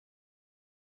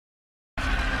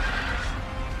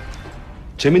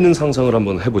재밌는 상상을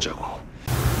한번 해보자고.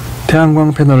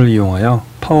 태양광 패널을 이용하여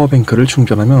파워뱅크를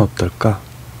충전하면 어떨까?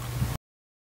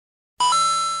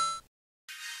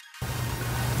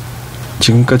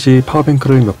 지금까지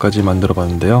파워뱅크를 몇 가지 만들어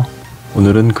봤는데요.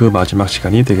 오늘은 그 마지막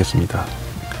시간이 되겠습니다.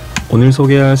 오늘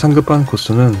소개할 상급반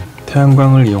코스는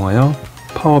태양광을 이용하여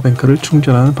파워뱅크를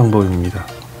충전하는 방법입니다.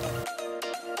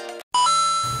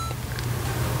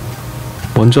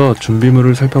 먼저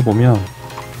준비물을 살펴보면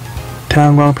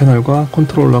태양광 패널과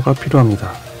컨트롤러가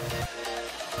필요합니다.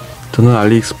 저는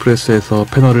알리익스프레스에서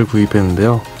패널을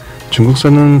구입했는데요.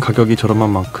 중국산은 가격이 저렴한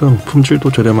만큼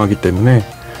품질도 저렴하기 때문에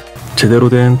제대로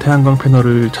된 태양광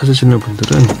패널을 찾으시는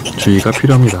분들은 주의가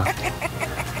필요합니다.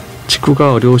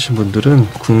 직구가 어려우신 분들은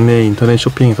국내 인터넷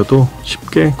쇼핑에서도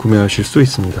쉽게 구매하실 수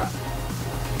있습니다.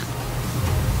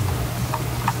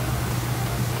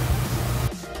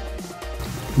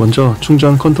 먼저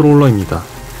충전 컨트롤러입니다.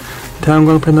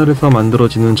 태양광 패널에서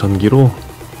만들어지는 전기로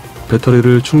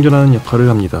배터리를 충전하는 역할을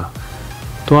합니다.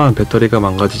 또한 배터리가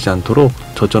망가지지 않도록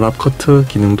저전압 커트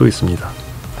기능도 있습니다.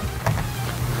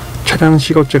 차량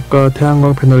시거잭과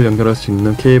태양광 패널을 연결할 수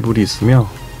있는 케이블이 있으며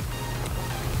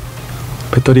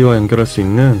배터리와 연결할 수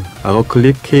있는 악어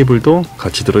클립 케이블도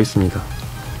같이 들어 있습니다.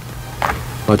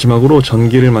 마지막으로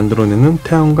전기를 만들어내는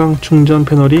태양광 충전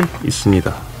패널이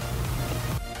있습니다.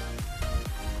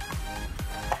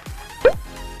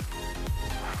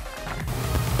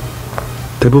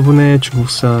 대부분의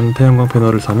중국산 태양광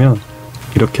패널을 사면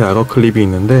이렇게 악어 클립이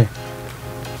있는데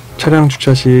차량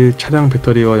주차 시 차량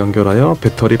배터리와 연결하여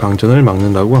배터리 방전을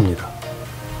막는다고 합니다.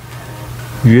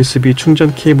 USB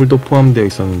충전 케이블도 포함되어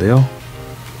있었는데요.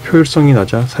 효율성이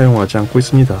낮아 사용하지 않고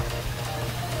있습니다.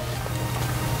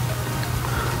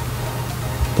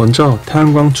 먼저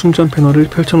태양광 충전 패널을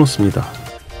펼쳐 놓습니다.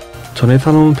 전에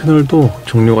사놓은 패널도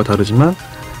종류가 다르지만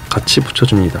같이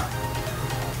붙여줍니다.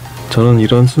 저는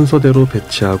이런 순서대로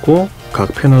배치하고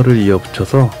각 패널을 이어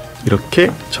붙여서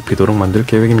이렇게 접히도록 만들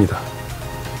계획입니다.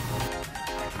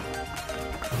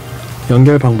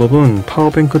 연결 방법은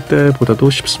파워뱅크 때보다도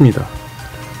쉽습니다.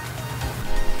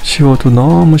 쉬워도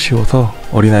너무 쉬워서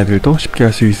어린아이들도 쉽게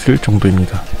할 수 있을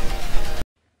정도입니다.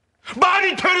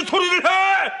 말이 되는 소리를 해!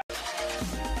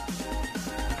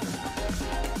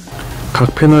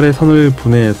 각 패널의 선을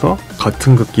분해해서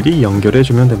같은 극끼리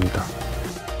연결해주면 됩니다.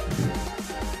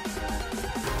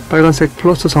 빨간색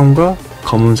플러스 선과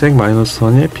검은색 마이너스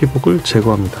선의 피복을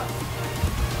제거합니다.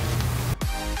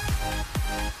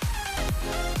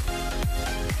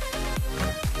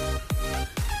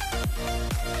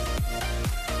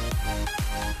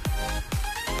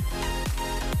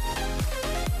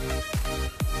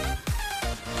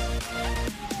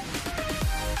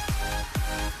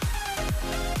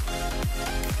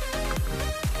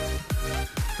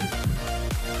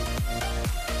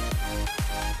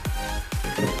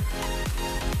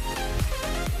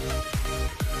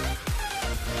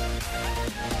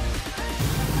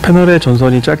 패널의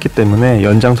전선이 짧기 때문에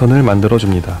연장선을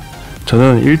만들어줍니다.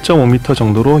 저는 1.5m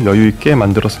정도로 여유있게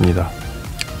만들었습니다.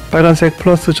 빨간색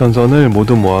플러스 전선을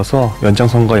모두 모아서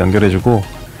연장선과 연결해주고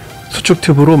수축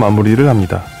튜브로 마무리를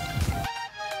합니다.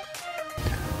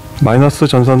 마이너스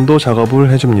전선도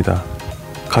작업을 해줍니다.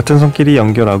 같은 선끼리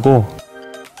연결하고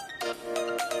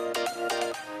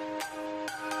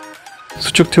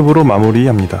수축 튜브로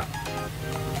마무리합니다.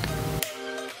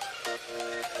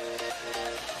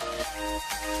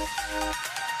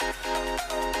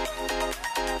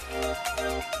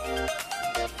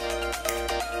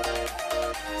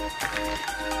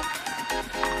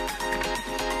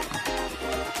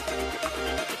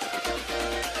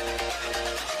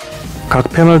 각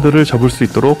패널들을 접을 수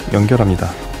있도록 연결합니다.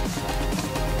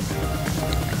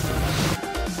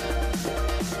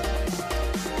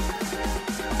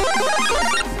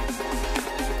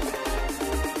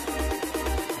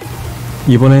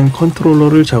 이번엔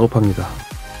컨트롤러를 작업합니다.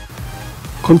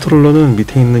 컨트롤러는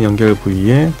밑에 있는 연결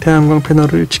부위에 태양광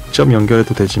패널을 직접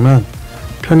연결해도 되지만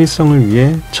편의성을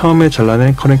위해 처음에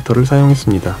잘라낸 커넥터를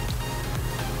사용했습니다.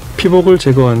 피복을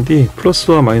제거한 뒤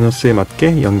플러스와 마이너스에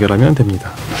맞게 연결하면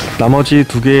됩니다. 나머지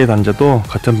두 개의 단자도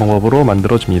같은 방법으로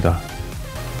만들어줍니다.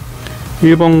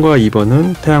 1번과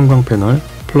 2번은 태양광 패널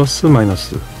플러스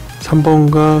마이너스,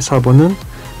 3번과 4번은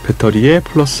배터리의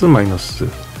플러스 마이너스,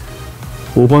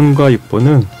 5번과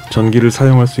 6번은 전기를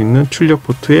사용할 수 있는 출력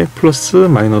포트의 플러스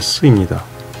마이너스입니다.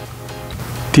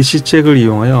 DC잭을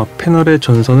이용하여 패널의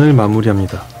전선을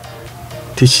마무리합니다.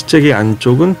 DC잭의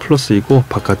안쪽은 플러스이고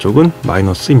바깥쪽은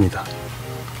마이너스입니다.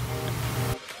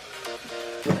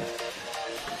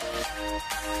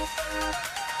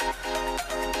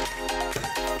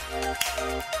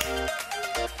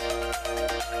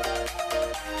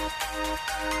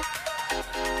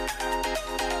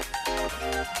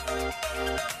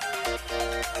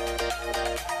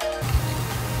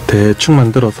 대충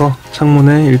만들어서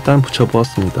창문에 일단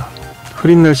붙여보았습니다.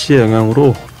 흐린 날씨의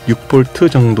영향으로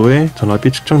 6V 정도의 전압이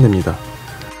측정됩니다.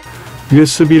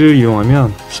 USB를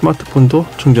이용하면 스마트폰도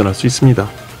충전할 수 있습니다.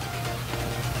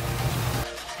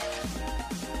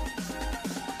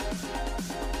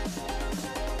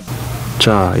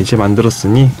 자, 이제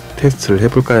만들었으니 테스트를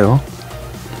해볼까요?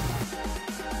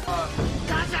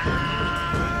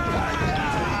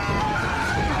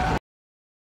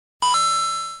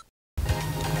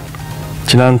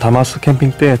 지난 다마스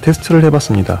캠핑 때 테스트를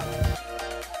해봤습니다.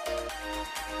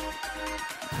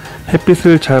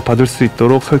 햇빛을 잘 받을 수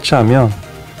있도록 설치하면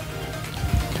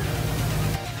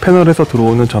패널에서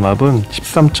들어오는 전압은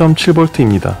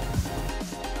 13.7V입니다.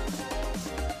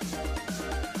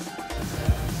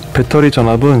 배터리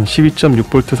전압은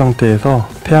 12.6V 상태에서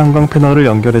태양광 패널을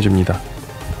연결해줍니다.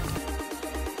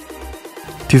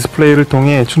 디스플레이를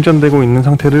통해 충전되고 있는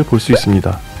상태를 볼 수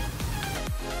있습니다.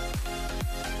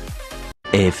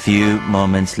 A few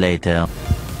moments later.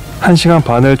 1시간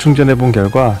반을 충전해 본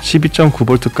결과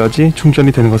 12.9V까지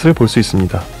충전이 되는 것을 볼 수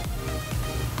있습니다.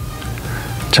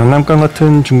 장난감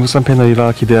같은 중국산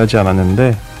패널이라 기대하지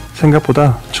않았는데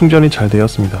생각보다 충전이 잘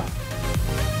되었습니다.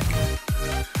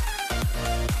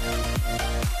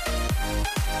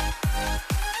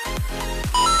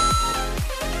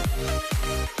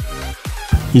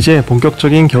 이제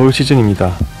본격적인 겨울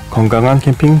시즌입니다. 건강한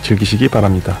캠핑 즐기시기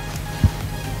바랍니다.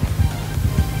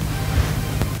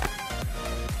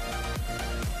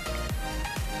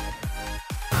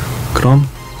 그럼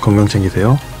건강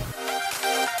챙기세요.